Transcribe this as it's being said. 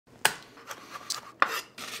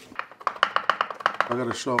I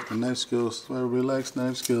gotta show off the knife skills. So everybody likes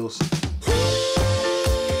knife skills.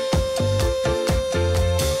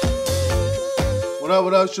 What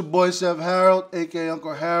up, it's your boy Chef Harold, aka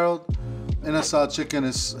Uncle Harold. Inasal chicken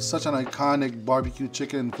is such an iconic barbecue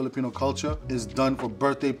chicken in Filipino culture. It's done for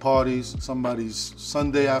birthday parties, somebody's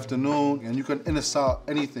Sunday afternoon, and you can inasal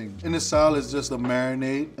anything. Inasal is just a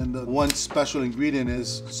marinade, and the one special ingredient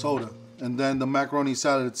is soda. And then the macaroni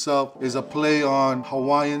salad itself is a play on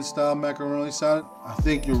Hawaiian style macaroni salad. I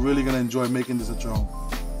think you're really gonna enjoy making this at your home.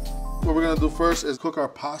 What we're gonna do first is cook our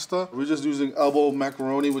pasta. We're just using elbow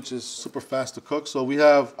macaroni, which is super fast to cook. So we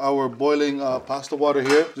have our boiling pasta water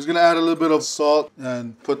here. Just gonna add a little bit of salt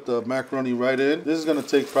and put the macaroni right in. This is gonna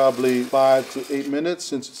take probably 5 to 8 minutes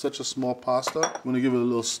since it's such a small pasta. I'm gonna give it a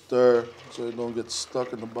little stir so it don't get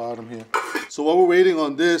stuck in the bottom here. So while we're waiting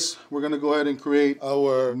on this, we're gonna go ahead and create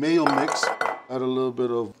our mayo mix. Add a little bit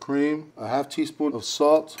of cream, a half teaspoon of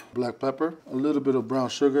salt, black pepper, a little bit of brown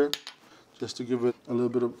sugar, just to give it a little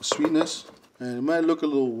bit of sweetness. And it might look a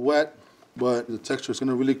little wet, but the texture is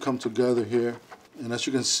gonna really come together here. And as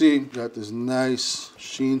you can see, got this nice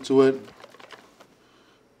sheen to it.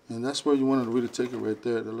 And that's where you want to really take it right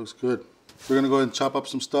there. That looks good. We're gonna go ahead and chop up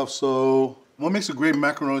some stuff. So what makes a great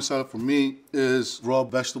macaroni salad for me is raw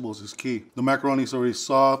vegetables is key. The macaroni is already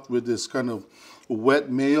soft with this kind of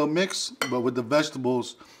wet mayo mix, but with the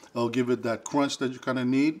vegetables, it'll give it that crunch that you kind of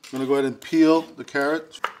need. I'm gonna go ahead and peel the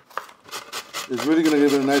carrot. It's really gonna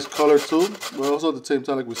give it a nice color too, but also at the same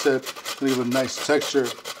time, like we said, it's gonna give it a nice texture.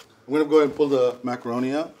 I'm gonna go ahead and pull the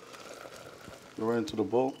macaroni out, go right into the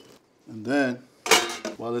bowl, and then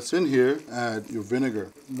while it's in here, add your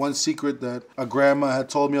vinegar. One secret that a grandma had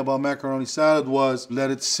told me about macaroni salad was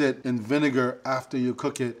let it sit in vinegar after you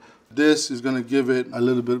cook it. This is gonna give it a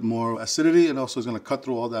little bit more acidity, and also it's gonna cut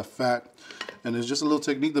through all that fat. And it's just a little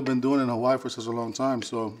technique they've been doing in Hawaii for such a long time,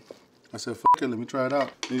 so I said, fuck it, let me try it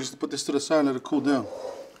out. And you just put this to the side and let it cool down.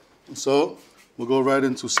 So we'll go right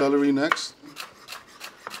into celery next.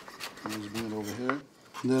 I'll just bring it over here.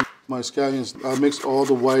 And then my scallions, I mix all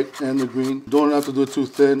the white and the green. Don't have to do it too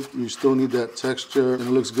thin. You still need that texture, and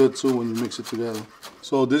it looks good too when you mix it together.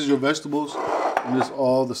 So this is your vegetables, and this is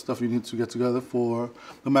all the stuff you need to get together for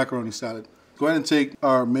the macaroni salad. Go ahead and take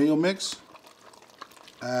our mayo mix,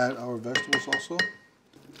 add our vegetables also.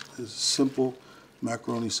 It's simple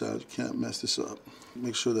macaroni salad. You can't mess this up.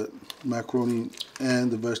 Make sure that macaroni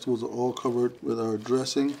and the vegetables are all covered with our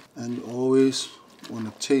dressing, and you always want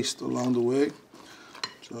to taste along the way.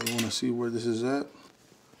 So I want to see where this is at.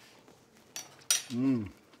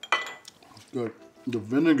 Good. The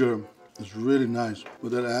vinegar is really nice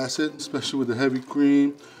with that acid, especially with the heavy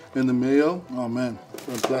cream and the mayo. Oh man.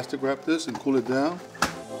 So plastic wrap this and cool it down.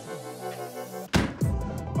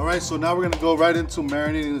 All right, so now we're gonna go right into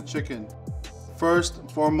marinating the chicken. First and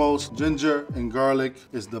foremost, ginger and garlic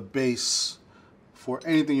is the base for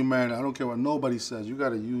anything you marinate. I don't care what nobody says, you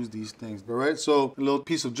gotta use these things. All right, so a little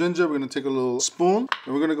piece of ginger, we're gonna take a little spoon,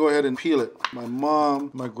 and we're gonna go ahead and peel it. My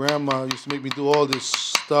mom, my grandma used to make me do all this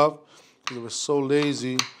stuff because they were so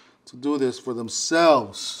lazy to do this for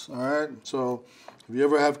themselves, all right? So if you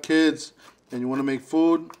ever have kids and you wanna make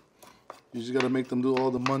food, you just gotta make them do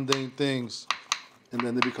all the mundane things, and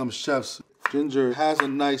then they become chefs. Ginger has a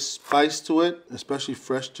nice spice to it, especially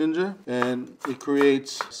fresh ginger, and it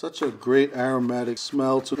creates such a great aromatic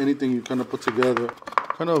smell to anything you kind of put together.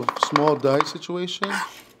 Kind of small dye situation.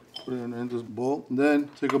 Put it in this bowl. And then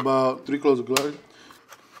take about 3 cloves of garlic.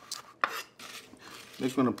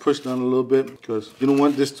 Just gonna push down a little bit because you don't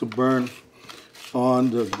want this to burn on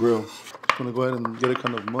the grill. I'm gonna go ahead and get it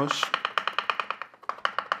kind of mush.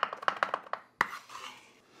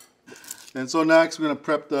 And so next we're gonna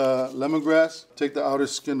prep the lemongrass, take the outer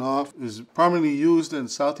skin off. It's primarily used in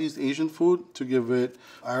Southeast Asian food to give it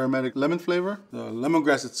aromatic lemon flavor. The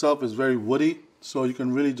lemongrass itself is very woody, so you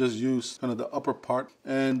can really just use kind of the upper part.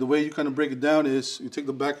 And the way you kind of break it down is you take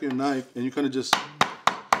the back of your knife and you kind of just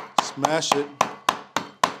smash it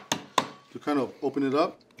to kind of open it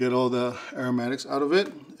up, get all the aromatics out of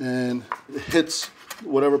it, and it hits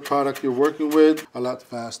whatever product you're working with a lot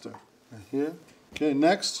faster. Right here. Okay,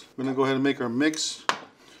 next, we're gonna go ahead and make our mix.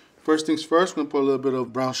 First things first, we're gonna put a little bit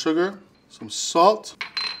of brown sugar, some salt,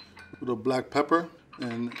 a little black pepper,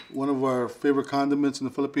 and one of our favorite condiments in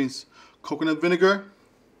the Philippines, coconut vinegar.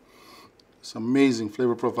 It's amazing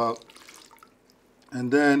flavor profile.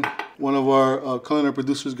 And then one of our culinary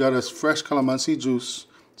producers got us fresh calamansi juice,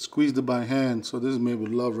 squeezed it by hand. So this is made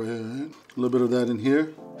with love right here, right? A little bit of that in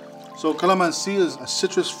here. So calamansi is a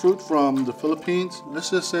citrus fruit from the Philippines. Let's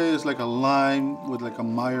just say it's like a lime with like a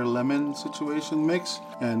Meyer lemon situation mix.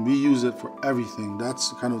 And we use it for everything.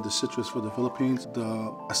 That's kind of the citrus for the Philippines.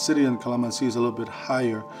 The acidity in calamansi is a little bit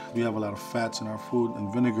higher. We have a lot of fats in our food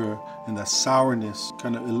and vinegar, and that sourness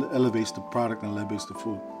kind of elevates the product and elevates the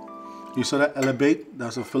food. You saw that elevate?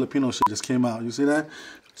 That's a Filipino shit just came out. You see that?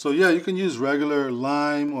 So yeah, you can use regular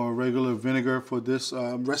lime or regular vinegar for this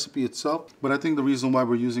recipe itself. But I think the reason why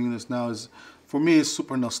we're using this now is, for me, it's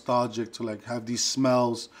super nostalgic to like have these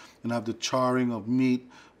smells and have the charring of meat,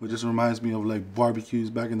 which just reminds me of like barbecues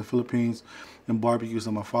back in the Philippines and barbecues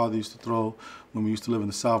that my father used to throw when we used to live in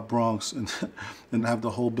the South Bronx and have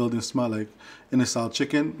the whole building smell like Inasal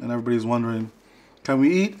chicken, and everybody's wondering, can we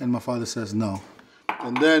eat? And my father says no.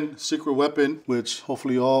 And then secret weapon, which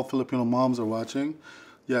hopefully all Filipino moms are watching.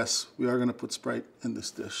 Yes, we are gonna put Sprite in this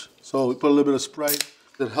dish. So we put a little bit of Sprite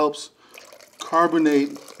that helps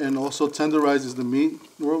carbonate and also tenderizes the meat.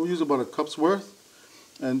 We'll use about a cup's worth.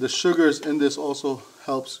 And the sugars in this also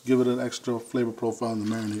helps give it an extra flavor profile in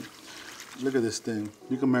the marinade. Look at this thing.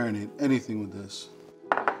 You can marinate anything with this.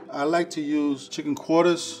 I like to use chicken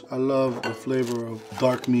quarters. I love the flavor of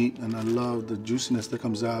dark meat, and I love the juiciness that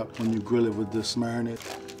comes out when you grill it with this marinade.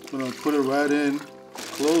 I'm gonna put it right in,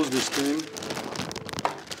 close this thing,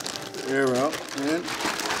 the air out, and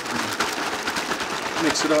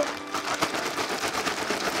mix it up.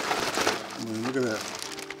 Look at that,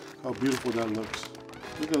 how beautiful that looks.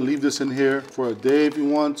 You can leave this in here for a day if you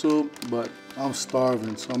want to, but I'm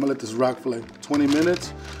starving, so I'm gonna let this rock for like 20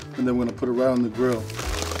 minutes, and then we're gonna put it right on the grill.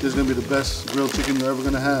 This is gonna be the best grilled chicken you're ever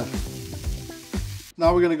gonna have.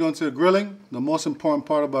 Now we're gonna go into the grilling. The most important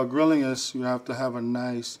part about grilling is you have to have a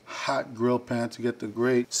nice hot grill pan to get the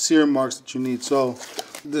great sear marks that you need. So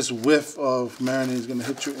this whiff of marinade is gonna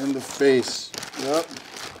hit you in the face. Yep.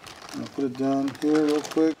 I'm gonna put it down here real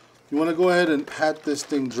quick. You wanna go ahead and pat this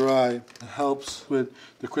thing dry. It helps with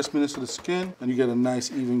the crispiness of the skin, and you get a nice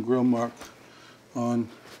even grill mark on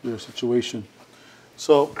your situation.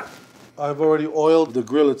 So I've already oiled the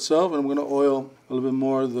grill itself, and I'm gonna oil a little bit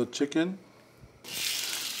more of the chicken.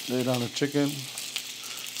 Lay down the chicken,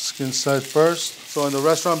 skin side first. So in the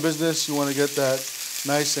restaurant business, you wanna get that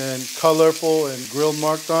nice and colorful and grilled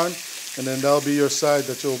marked on, and then that'll be your side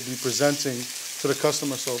that you'll be presenting to the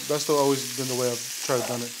customer. So that's always been the way I've tried to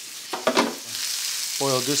done it.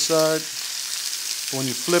 Oil this side. So when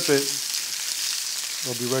you flip it,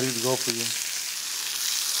 it'll be ready to go for you.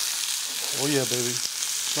 Oh yeah, baby.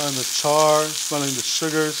 Smelling the char, smelling the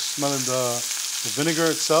sugars, smelling the vinegar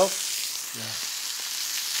itself. Yeah,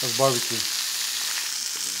 that's barbecue.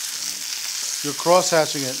 You're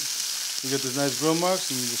cross-hatching it. You get these nice grill marks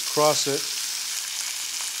and you just cross it.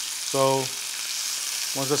 So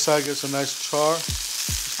once the side gets a nice char,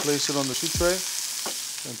 just place it on the sheet tray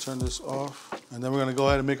and turn this off. And then we're gonna go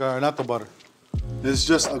ahead and make our annatto butter. It's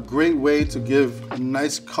just a great way to give a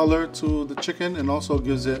nice color to the chicken, and also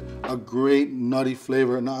gives it a great nutty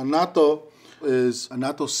flavor. Now, annatto is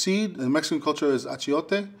annatto seed. In Mexican culture is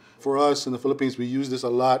achiote. For us in the Philippines, we use this a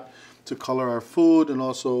lot to color our food, and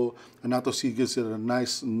also annatto seed gives it a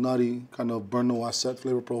nice nutty kind of beurre noisette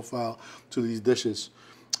flavor profile to these dishes.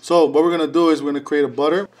 So what we're gonna do is we're gonna create a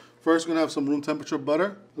butter. First, we're gonna have some room temperature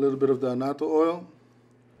butter, a little bit of the annatto oil,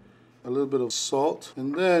 a little bit of salt,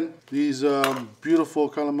 and then these beautiful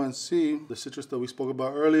calamansi, the citrus that we spoke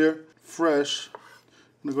about earlier, fresh.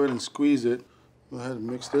 I'm gonna go ahead and squeeze it. Go ahead and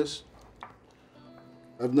mix this.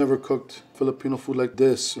 I've never cooked Filipino food like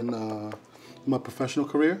this in my professional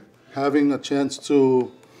career. Having a chance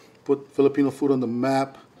to put Filipino food on the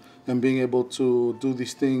map and being able to do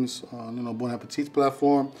these things on Bon Appétit's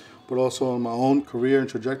platform, but also on my own career and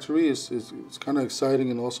trajectory is kind of exciting,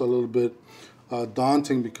 and also a little bit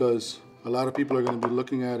daunting, because a lot of people are going to be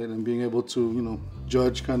looking at it and being able to,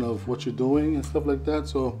 judge kind of what you're doing and stuff like that.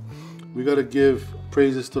 So we got to give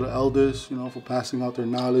praises to the elders, for passing out their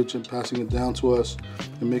knowledge and passing it down to us,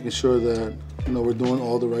 and making sure that, we're doing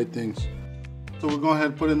all the right things. So we're going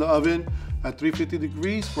ahead and put it in the oven at 350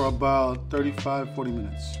 degrees for about 35-40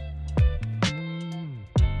 minutes.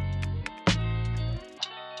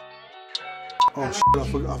 Oh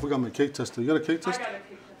shit, I forgot my cake tester. You got a cake tester?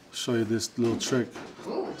 Show you this little trick.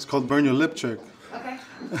 Ooh. It's called burn your lip trick. Okay.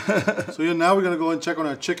 So yeah, now we're gonna go and check on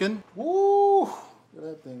our chicken. Woo! Look at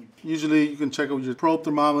that thing. Usually you can check it with your probe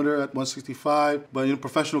thermometer at 165, but in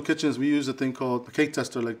professional kitchens we use a thing called a cake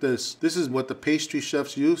tester like this. This is what the pastry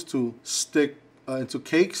chefs use to stick into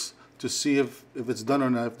cakes to see if it's done or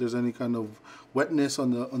not, if there's any kind of wetness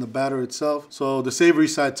on the batter itself. So the savory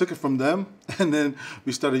side took it from them, and then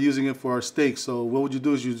we started using it for our steak. So what would you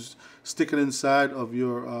do is you just stick it inside of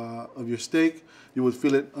your steak. You would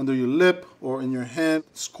feel it under your lip or in your hand.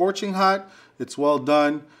 Scorching hot, it's well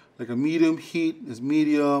done. Like a medium heat is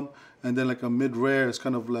medium, and then like a mid-rare is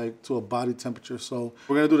kind of like to a body temperature. So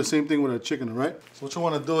we're gonna do the same thing with our chicken, all right? So what you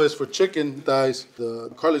wanna do is for chicken thighs,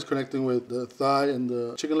 the cartilage connecting with the thigh and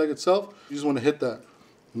the chicken leg itself, you just wanna hit that.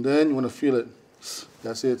 And then you wanna feel it.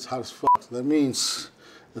 That's it, it's hot as fuck. So that means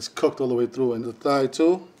it's cooked all the way through. And the thigh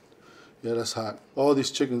too, yeah, that's hot. All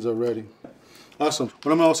these chickens are ready. Awesome.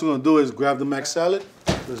 What I'm also gonna do is grab the mac salad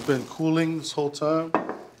that's been cooling this whole time.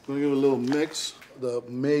 I'm gonna give it a little mix. The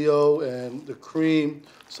mayo and the cream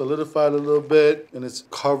solidified a little bit, and it's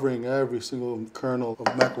covering every single kernel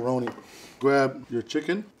of macaroni. Grab your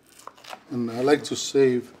chicken, and I like to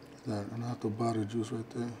save that, and not the butter juice right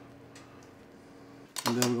there.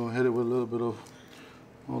 And then we're gonna hit it with a little bit of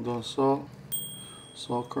well done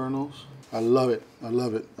salt kernels. I love it, I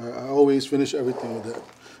love it. I always finish everything with that,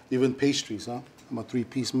 even pastries, huh? I'm a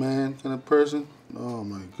three-piece man kind of person. Oh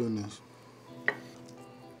my goodness.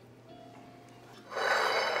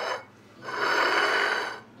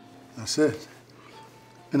 That's it.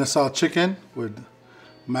 Inasal chicken with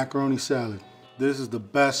macaroni salad. This is the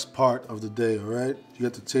best part of the day, all right? You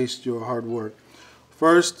get to taste your hard work.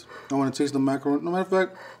 First, I want to taste the macaroni. No matter of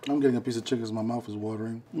fact, I'm getting a piece of chicken because my mouth is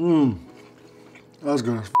watering. That's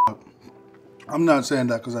good as fuck. I'm not saying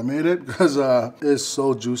that because I made it, because it's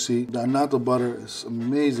so juicy. The annatto butter is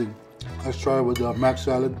amazing. Let's try it with the mac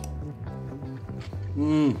salad.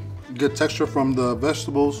 Good texture from the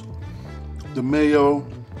vegetables, the mayo,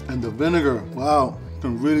 and the vinegar. Wow, you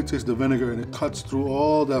can really taste the vinegar, and it cuts through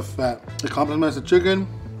all that fat. It complements the chicken,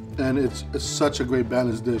 and it's such a great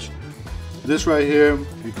balanced dish. This right here,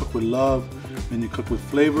 you cook with love and you cook with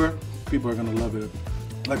flavor, people are gonna love it.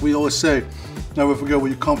 Like we always say, never forget where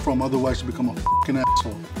you come from, otherwise you become a fucking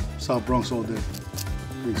asshole. South Bronx all day.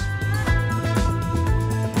 Peace.